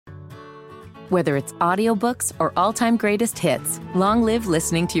Whether it's audiobooks or all-time greatest hits, long live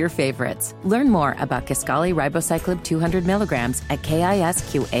listening to your favorites. Learn more about Kisqali Ribociclib 200 milligrams at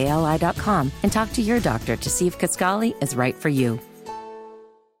KISQALI.com and talk to your doctor to see if Kisqali is right for you.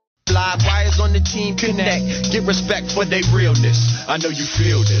 Live wires on the Team Connect. Get respect for their realness. I know you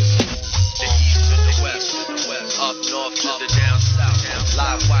feel this. The east to the west, up north to the down south.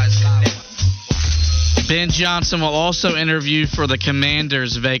 Live wires connect. Ben Johnson will also interview for the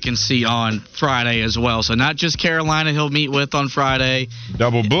Commanders vacancy on Friday as well. So not just Carolina he'll meet with on Friday.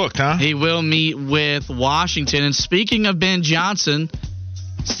 Double booked, huh? He will meet with Washington. And speaking of Ben Johnson,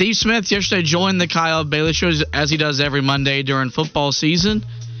 Steve Smith yesterday joined the Kyle Bailey Show as he does every Monday during football season.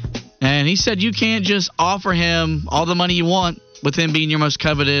 And he said you can't just offer him all the money you want with him being your most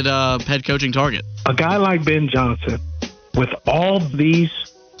coveted head coaching target. A guy like Ben Johnson, with all these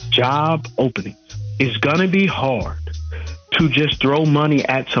job openings, it's going to be hard to just throw money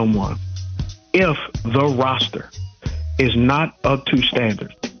at someone if the roster is not up to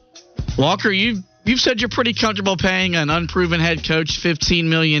standard. Walker, you've said you're pretty comfortable paying an unproven head coach $15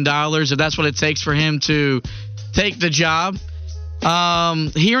 million if that's what it takes for him to take the job.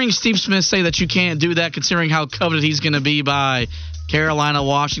 Hearing Steve Smith say that you can't do that considering how coveted he's going to be by Carolina,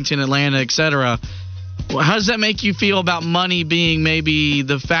 Washington, Atlanta, etc., how does that make you feel about money being maybe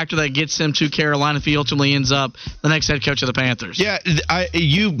the factor that gets him to Carolina if he ultimately ends up the next head coach of the Panthers? Yeah,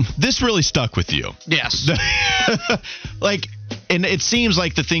 this really stuck with you. Yes. And it seems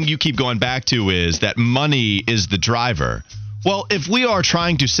like the thing you keep going back to is that money is the driver. Well, if we are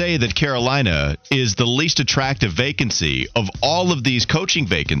trying to say that Carolina is the least attractive vacancy of all of these coaching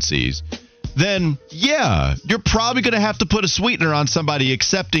vacancies, then, yeah, you're probably going to have to put a sweetener on somebody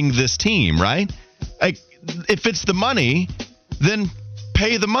accepting this team, right? Like, if it's the money, then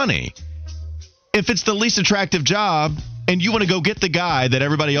pay the money. If it's the least attractive job and you want to go get the guy that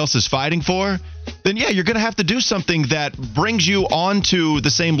everybody else is fighting for, then, yeah, you're going to have to do something that brings you onto the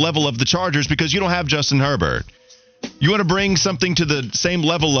same level of the Chargers because you don't have Justin Herbert. You want to bring something to the same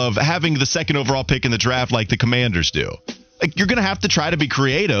level of having the second overall pick in the draft like the Commanders do. Like, you're going to have to try to be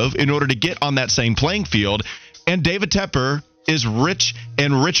creative in order to get on that same playing field. And David Tepper is rich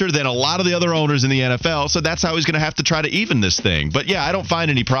and richer than a lot of the other owners in the NFL, so that's how he's going to have to try to even this thing. But, yeah, I don't find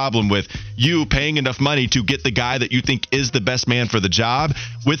any problem with you paying enough money to get the guy that you think is the best man for the job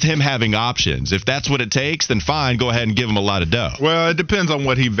with him having options. If that's what it takes, then fine, go ahead and give him a lot of dough. Well, it depends on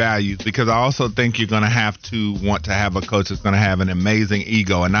what he values, because I also think you're going to have to want to have a coach that's going to have an amazing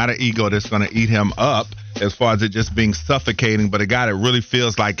ego, and not an ego that's going to eat him up as far as it just being suffocating, but a guy that really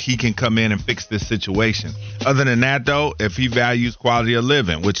feels like he can come in and fix this situation. Other than that, though, if he values quality of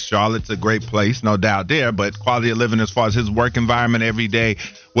living, which Charlotte's a great place, no doubt there, but quality of living as far as his work environment every day,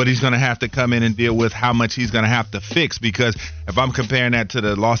 what he's going to have to come in and deal with, how much he's going to have to fix. Because if I'm comparing that to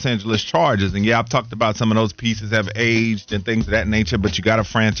the Los Angeles Chargers, and yeah, I've talked about some of those pieces have aged and things of that nature, but you got a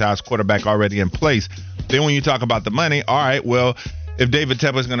franchise quarterback already in place. Then when you talk about the money, all right, well, if David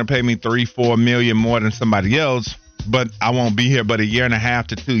Tepper is going to pay me $3-4 million more than somebody else, but I won't be here but a year and a half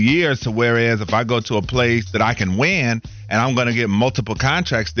to 2 years. So whereas if I go to a place that I can win and I'm going to get multiple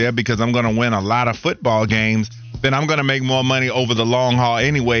contracts there because I'm going to win a lot of football games, then I'm going to make more money over the long haul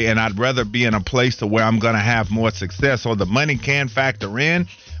anyway. And I'd rather be in a place to where I'm going to have more success. So the money can factor in.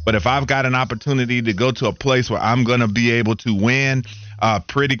 But if I've got an opportunity to go to a place where I'm going to be able to win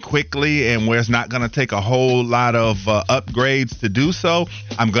pretty quickly and where it's not going to take a whole lot of upgrades to do so,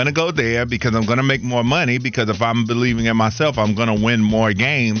 I'm going to go there because I'm going to make more money, because if I'm believing in myself, I'm going to win more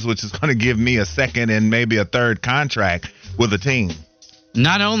games, which is going to give me a second and maybe a third contract with a team.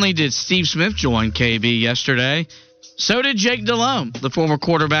 Not only did Steve Smith join KB yesterday, so did Jake Delhomme, the former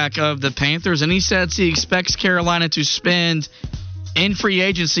quarterback of the Panthers, and he says he expects Carolina to spend in free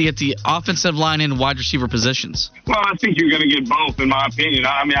agency at the offensive line and wide receiver positions. Well, I think you're going to get both, in my opinion.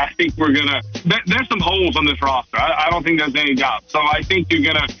 I mean, I think we're going to – there's some holes on this roster. I don't think there's any doubt. So I think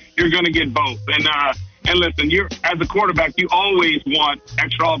you're going to get both. And listen, as a quarterback, you always want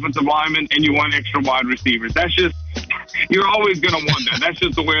extra offensive linemen and you want extra wide receivers. That's just – you're always going to want that. That's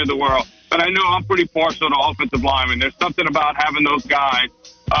just the way of the world. But I know I'm pretty partial to offensive linemen. There's something about having those guys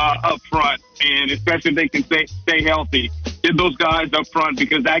up front, and especially if they can stay healthy, get those guys up front,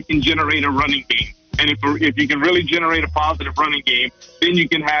 because that can generate a running game. And if you can really generate a positive running game, then you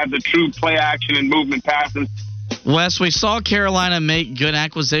can have the true play action and movement passes. Wes, we saw Carolina make good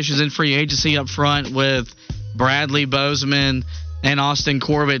acquisitions in free agency up front with Bradley Bozeman and Austin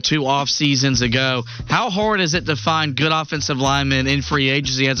Corbett 2 off seasons ago. How hard is it to find good offensive linemen in free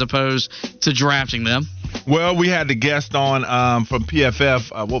agency as opposed to drafting them? Well, we had the guest on from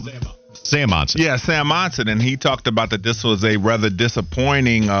PFF. Sam Monson. Yeah, Sam Monson, and he talked about that this was a rather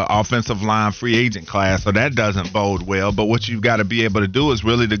disappointing offensive line free agent class, so that doesn't bode well. But what you've got to be able to do is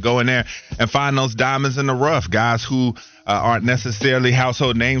really to go in there and find those diamonds in the rough, guys who aren't necessarily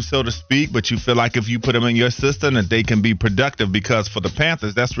household names, so to speak, but you feel like if you put them in your system that they can be productive, because for the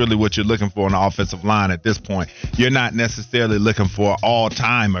Panthers, that's really what you're looking for in the offensive line at this point. You're not necessarily looking for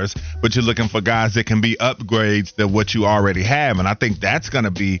all-timers, but you're looking for guys that can be upgrades to what you already have, and I think that's going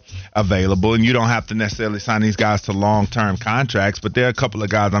to be available, and you don't have to necessarily sign these guys to long-term contracts, but there are a couple of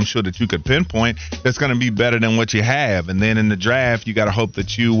guys I'm sure that you could pinpoint that's going to be better than what you have. And then in the draft, you got to hope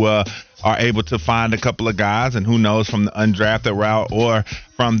that you are able to find a couple of guys, and who knows, from the undrafted route or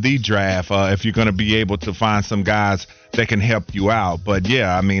from the draft, if you're going to be able to find some guys that can help you out. But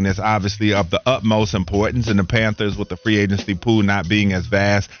yeah, I mean, it's obviously of the utmost importance, and the Panthers, with the free agency pool not being as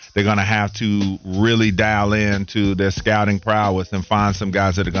vast, they're going to have to really dial into their scouting prowess and find some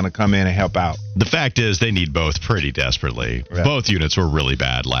guys that are going to come in and help out. The fact is they need both pretty desperately. Right. Both units were really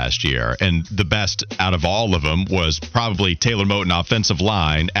bad last year, and the best out of all of them was probably Taylor Moton offensive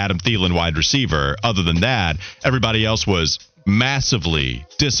line, Adam Thielen wide receiver. Other than that, everybody else was massively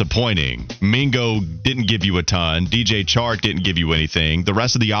disappointing. Mingo didn't give you a ton. DJ Chark didn't give you anything. The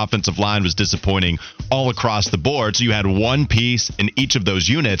rest of the offensive line was disappointing all across the board. So you had one piece in each of those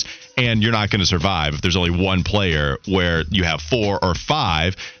units, and you're not going to survive if there's only one player where you have 4 or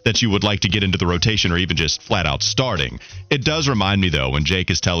 5 that you would like to get into the rotation or even just flat out starting. It does remind me, though, when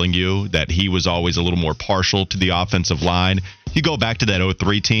Jake is telling you that he was always a little more partial to the offensive line. You go back to that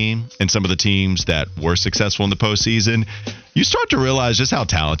 03 team and some of the teams that were successful in the postseason, you start to realize just how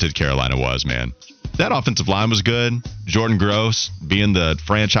talented Carolina was, man. That offensive line was good. Jordan Gross being the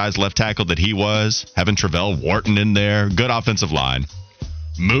franchise left tackle that he was, having Travell Wharton in there, good offensive line.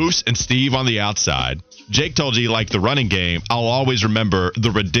 Moose and Steve on the outside. Jake told you, like the running game, I'll always remember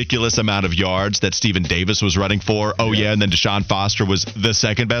the ridiculous amount of yards that Stephen Davis was running for. Oh, yeah, and then Deshaun Foster was the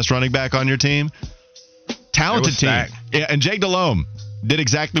second best running back on your team. Talented team. Yeah, and Jake Delhomme did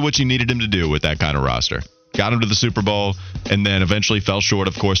exactly what you needed him to do with that kind of roster. Got him to the Super Bowl, and then eventually fell short,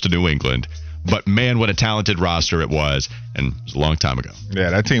 of course, to New England. But, man, what a talented roster it was, and it was a long time ago. Yeah,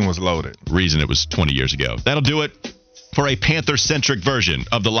 that team was loaded. Reason it was 20 years ago. That'll do it for a Panther-centric version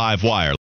of the Live Wire.